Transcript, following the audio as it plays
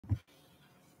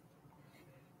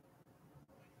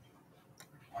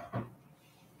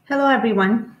Hello,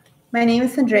 everyone. My name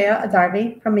is Andrea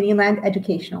Adarve from Miniland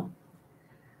Educational.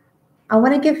 I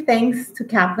want to give thanks to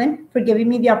Kaplan for giving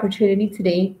me the opportunity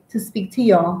today to speak to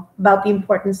y'all about the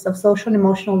importance of social and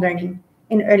emotional learning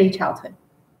in early childhood.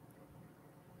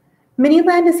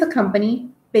 Miniland is a company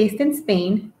based in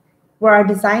Spain where our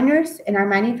designers and our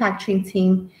manufacturing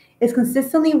team is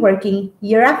consistently working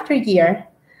year after year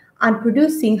on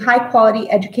producing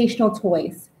high-quality educational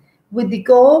toys with the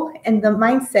goal and the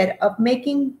mindset of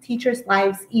making teachers'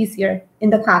 lives easier in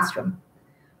the classroom.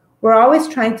 We're always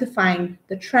trying to find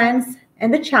the trends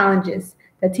and the challenges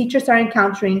that teachers are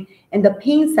encountering and the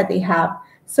pains that they have,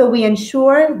 so we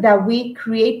ensure that we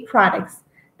create products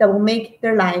that will make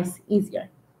their lives easier.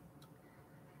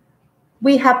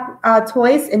 We have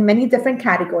toys in many different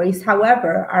categories.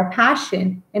 However, our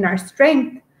passion and our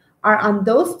strength are on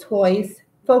those toys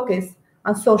focused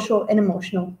on social and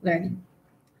emotional learning.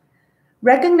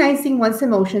 Recognizing one's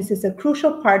emotions is a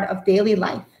crucial part of daily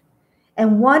life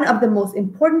and one of the most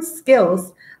important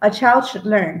skills a child should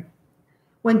learn.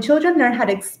 When children learn how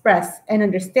to express and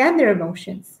understand their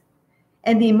emotions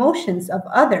and the emotions of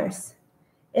others,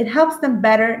 it helps them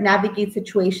better navigate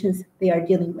situations they are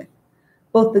dealing with,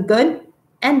 both the good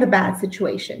and the bad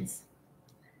situations.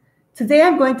 Today,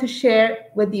 I'm going to share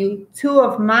with you two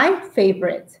of my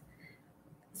favorite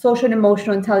social and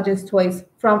emotional intelligence toys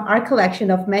from our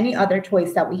collection of many other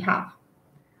toys that we have.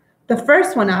 The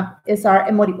first one up is our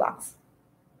Emotiblocks.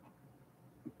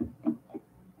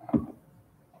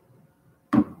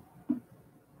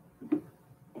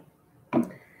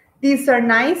 These are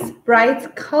nice,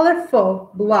 bright, colorful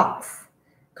blocks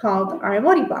called our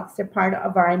Emotiblocks. They're part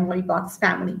of our Emotiblocks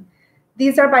family.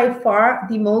 These are by far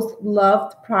the most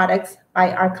loved products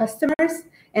by our customers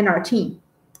and our team.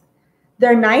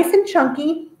 They're nice and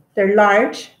chunky. They're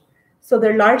large, so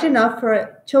they're large enough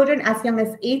for children as young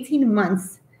as 18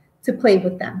 months to play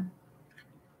with them.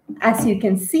 As you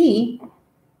can see,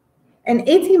 an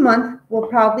 18-month-old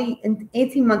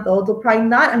will probably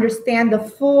not understand the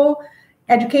full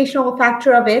educational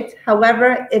factor of it.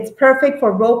 However, it's perfect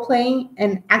for role-playing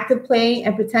and active play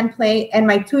and pretend play, and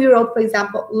my 2-year-old, for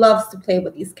example, loves to play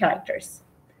with these characters.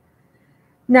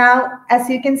 Now, as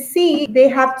you can see, they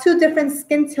have 2 different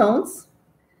skin tones.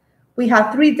 We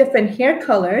have 3 different hair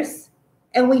colors,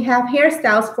 and we have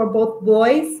hairstyles for both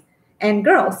boys and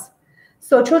girls.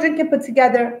 So children can put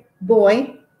together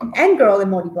boy and girl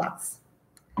Emotiblocks.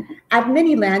 At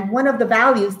Miniland, one of the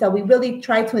values that we really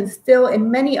try to instill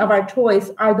in many of our toys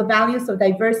are the values of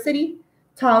diversity,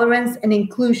 tolerance, and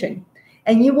inclusion.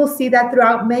 And you will see that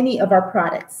throughout many of our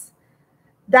products.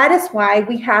 That is why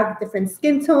we have different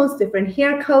skin tones, different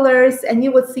hair colors, and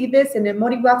you will see this in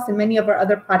Emotiblocks and many of our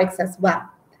other products as well.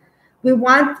 We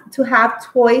want to have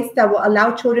toys that will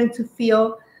allow children to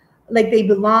feel like they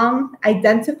belong,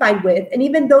 identified with, and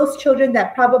even those children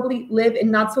that probably live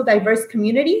in not so diverse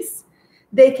communities,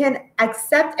 they can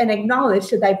accept and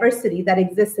acknowledge the diversity that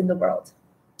exists in the world.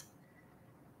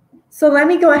 So let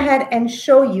me go ahead and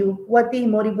show you what the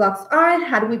Emotiblocks are and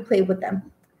how do we play with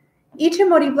them. Each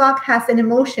Emotiblock has an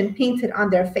emotion painted on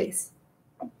their face.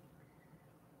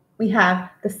 We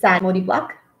have the sad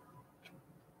Emotiblock,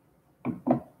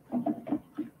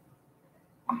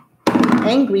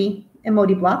 angry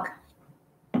Emotiblock,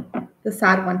 the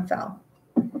sad one fell.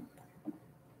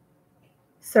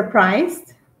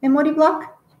 Surprised Emotiblock,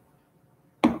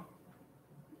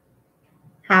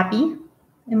 happy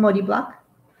Emotiblock,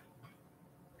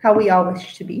 how we all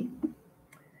wish to be.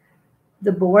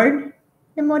 The bored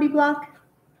Emotiblock,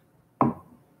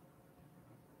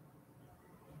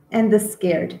 and the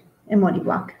scared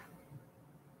Emotiblock.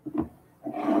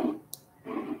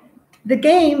 The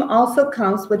game also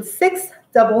comes with 6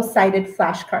 double-sided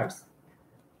flashcards.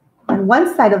 On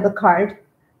one side of the card,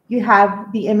 you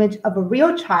have the image of a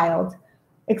real child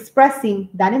expressing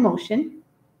that emotion.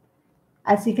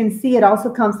 As you can see, it also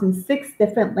comes in 6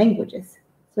 different languages.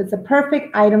 So it's a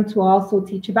perfect item to also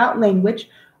teach about language,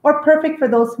 or perfect for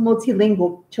those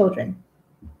multilingual children.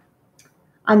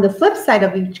 On the flip side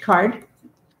of each card,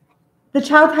 the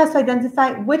child has to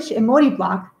identify which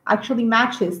Emotiblock actually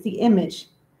matches the image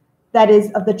that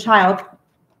is of the child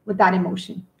with that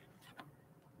emotion.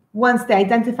 Once they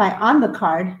identify on the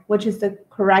card which is the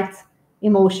correct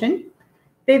emotion,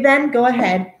 they then go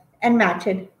ahead and match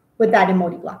it with that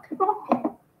Emotiblock.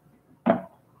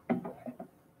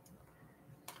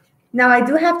 Now, I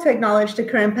do have to acknowledge the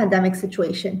current pandemic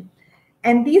situation,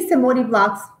 and these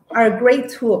Emotiblocks are a great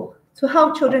tool to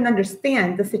help children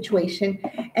understand the situation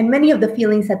and many of the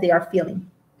feelings that they are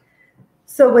feeling.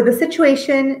 So with the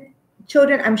situation,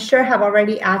 children, I'm sure, have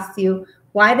already asked you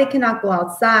why they cannot go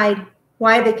outside,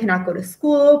 why they cannot go to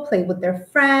school, play with their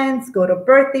friends, go to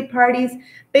birthday parties.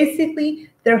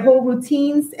 Basically, their whole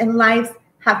routines and lives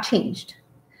have changed.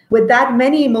 With that,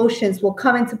 many emotions will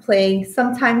come into play,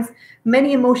 sometimes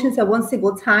many emotions at one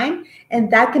single time,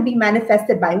 and that can be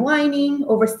manifested by whining,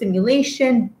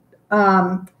 overstimulation,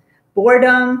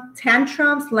 boredom,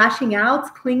 tantrums, lashing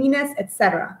out, clinginess,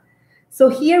 etc. So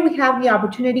here we have the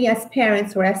opportunity as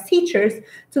parents or as teachers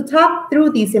to talk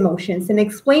through these emotions and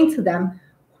explain to them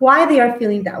why they are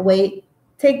feeling that way,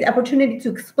 take the opportunity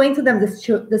to explain to them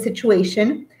the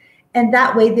situation, and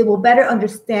that way they will better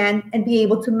understand and be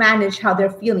able to manage how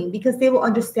they're feeling because they will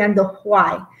understand the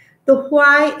why. The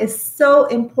why is so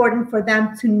important for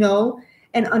them to know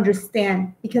and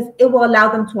understand because it will allow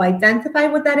them to identify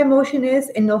what that emotion is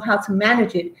and know how to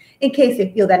manage it in case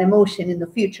they feel that emotion in the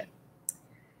future.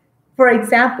 For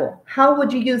example, how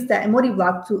would you use that emoji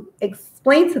block to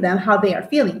explain to them how they are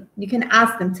feeling? You can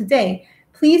ask them today,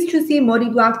 please choose the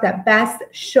emoji block that best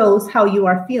shows how you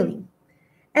are feeling.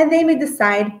 And they may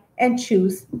decide and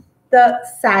choose the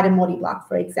sad emoji block,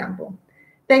 for example.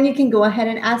 Then you can go ahead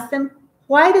and ask them,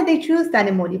 why did they choose that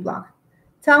emoji block?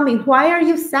 Tell me, why are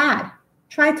you sad?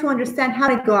 Try to understand how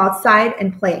to go outside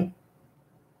and play.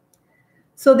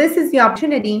 So this is the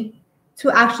opportunity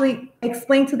to actually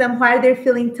explain to them why they're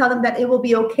feeling, tell them that it will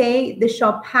be okay, this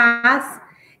shall pass,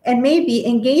 and maybe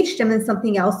engage them in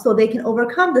something else so they can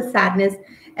overcome the sadness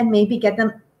and maybe get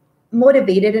them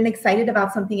motivated and excited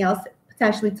about something else,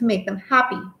 potentially to make them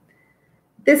happy.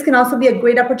 This can also be a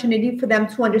great opportunity for them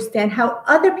to understand how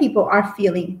other people are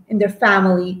feeling in their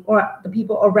family or the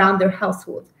people around their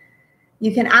household.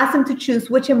 You can ask them to choose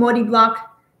which emoji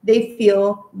block they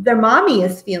feel their mommy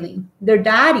is feeling, their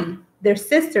daddy, their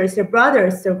sisters, their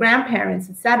brothers, their grandparents,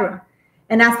 etc.,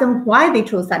 and ask them why they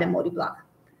chose that emoji block.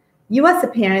 You as a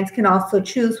parent can also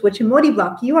choose which emoji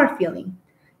block you are feeling.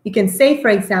 You can say, for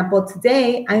example,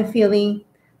 today I'm feeling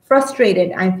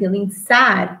frustrated, I'm feeling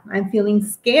sad, I'm feeling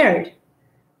scared,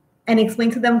 and explain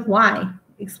to them why.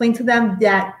 Explain to them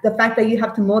that the fact that you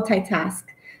have to multitask,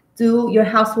 do your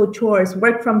household chores,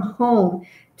 work from home,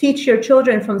 teach your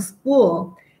children from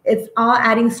school, it's all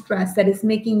adding stress that is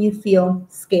making you feel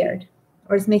scared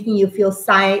or is making you feel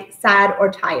sad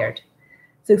or tired.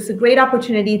 So it's a great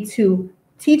opportunity to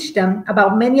teach them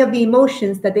about many of the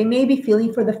emotions that they may be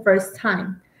feeling for the first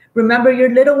time. Remember, your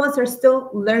little ones are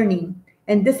still learning,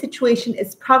 and this situation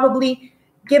is probably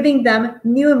giving them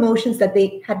new emotions that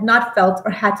they had not felt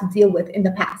or had to deal with in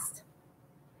the past.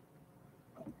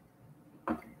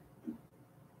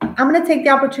 I'm going to take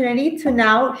the opportunity to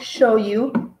now show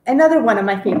you another one of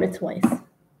my favorite toys.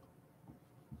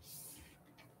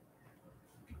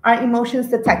 Our Emotions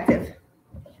Detective.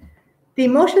 The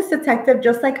Emotions Detective,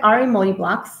 just like our emoji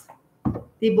blocks,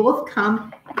 they both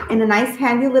come in a nice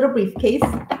handy little briefcase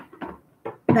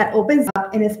that opens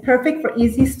up and is perfect for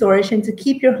easy storage and to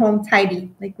keep your home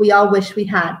tidy, like we all wish we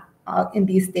had in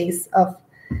these days of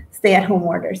stay-at-home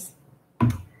orders.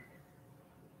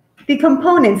 The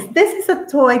components. This is a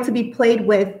toy to be played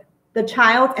with the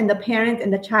child and the parent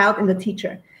and the child and the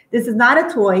teacher. This is not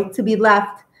a toy to be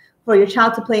left for your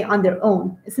child to play on their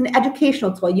own. It's an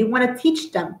educational toy. You want to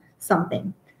teach them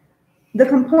something. The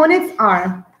components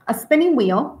are a spinning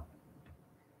wheel,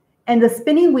 and the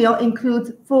spinning wheel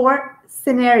includes 4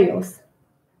 scenarios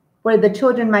where the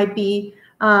children might be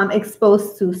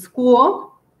exposed to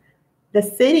school, the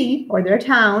city or their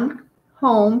town,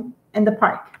 home, and the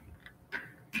park.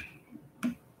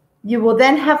 You will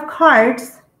then have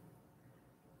cards,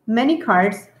 many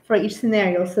cards for each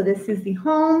scenario. So this is the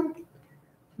home.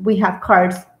 We have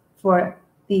cards for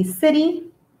the city,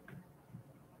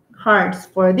 cards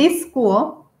for the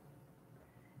school,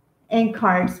 and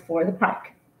cards for the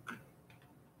park.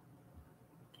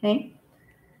 Okay.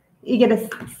 You get a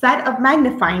set of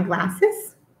magnifying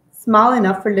glasses, small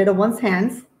enough for little one's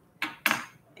hands,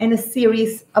 and a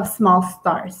series of small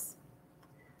stars.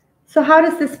 So how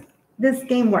does this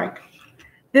game work?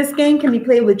 This game can be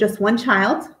played with just one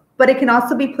child, but it can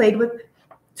also be played with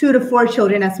 2 to 4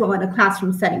 children as well in a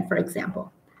classroom setting, for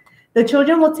example. The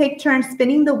children will take turns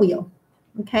spinning the wheel,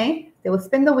 okay? They will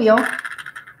spin the wheel,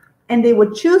 and they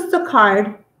will choose the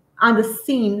card on the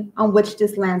scene on which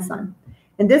this lands on.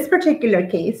 In this particular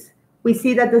case, we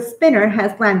see that the spinner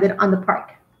has landed on the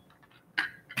park.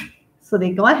 So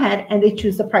they go ahead and they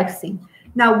choose the park scene.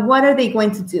 Now, what are they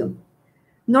going to do?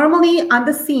 Normally on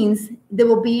the scenes, there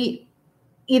will be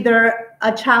either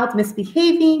a child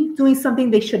misbehaving, doing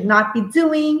something they should not be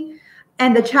doing,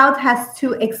 and the child has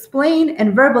to explain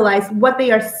and verbalize what they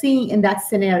are seeing in that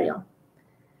scenario.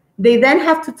 They then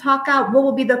have to talk out what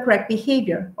will be the correct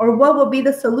behavior, or what will be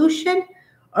the solution,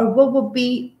 or what will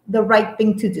be the right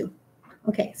thing to do.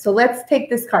 Okay, so let's take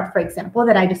this card, for example,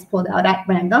 that I just pulled out at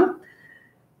random.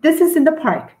 This is in the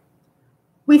park.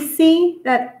 We see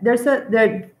that there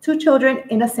are two children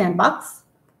in a sandbox.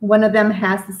 One of them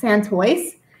has the sand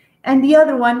toys, and the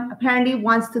other one apparently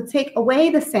wants to take away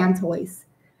the sand toys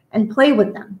and play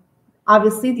with them.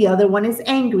 Obviously, the other one is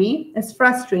angry, is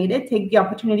frustrated. Take the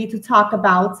opportunity to talk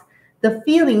about the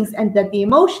feelings and the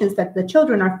emotions that the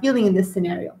children are feeling in this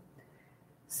scenario.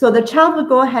 So the child would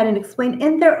go ahead and explain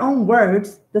in their own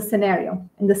words the scenario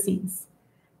and the scenes.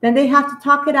 Then they have to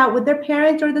talk it out with their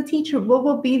parent or the teacher. What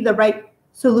will be the right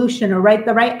solution or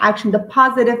the right action, the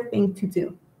positive thing to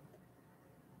do?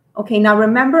 Okay, now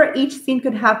remember, each scene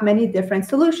could have many different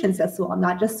solutions as well,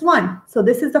 not just one. So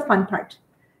this is the fun part.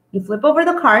 You flip over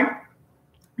the card,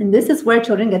 and this is where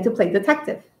children get to play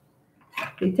detective.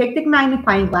 They take the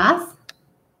magnifying glass,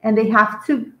 and they have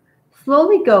to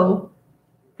slowly go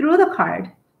through the card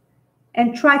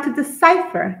and try to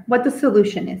decipher what the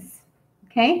solution is.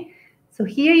 Okay, so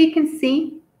here you can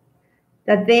see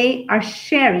that they are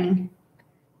sharing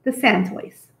the sand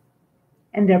toys,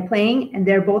 and they're playing, and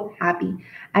they're both happy.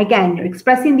 Again, you're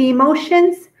expressing the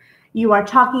emotions. You are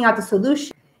talking out the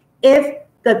solution. If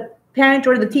the parent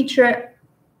or the teacher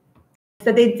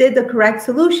that they did the correct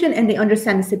solution and they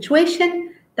understand the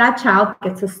situation, that child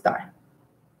gets a star.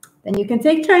 Then you can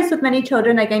take turns with many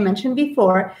children, like I mentioned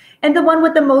before, and the one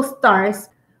with the most stars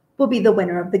will be the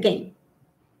winner of the game.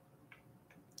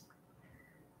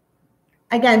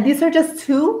 Again, these are just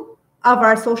two of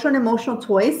our social and emotional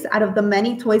toys out of the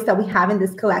many toys that we have in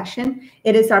this collection.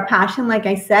 It is our passion, like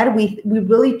I said. We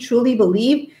really truly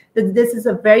believe that this is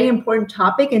a very important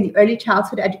topic in the early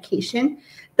childhood education.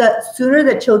 The sooner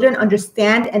that children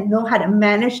understand and know how to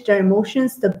manage their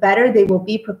emotions, the better they will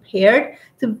be prepared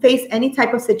to face any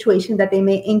type of situation that they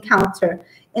may encounter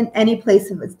in any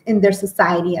place in their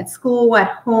society, at school, at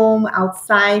home,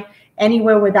 outside,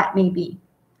 anywhere where that may be.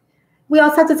 We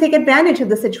also have to take advantage of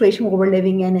the situation where we're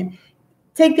living in and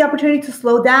take the opportunity to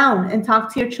slow down and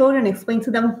talk to your children, explain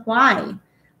to them why,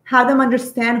 have them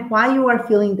understand why you are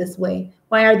feeling this way,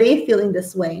 why are they feeling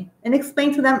this way, and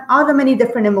explain to them all the many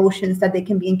different emotions that they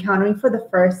can be encountering for the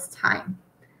first time.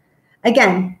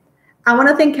 Again, I want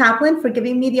to thank Kaplan for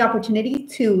giving me the opportunity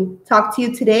to talk to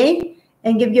you today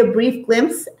and give you a brief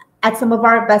glimpse at some of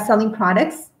our best-selling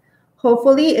products.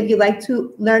 Hopefully, if you'd like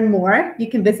to learn more, you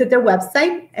can visit their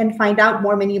website and find out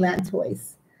more Miniland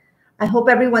toys. I hope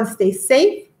everyone stays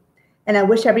safe, and I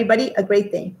wish everybody a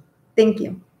great day. Thank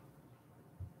you.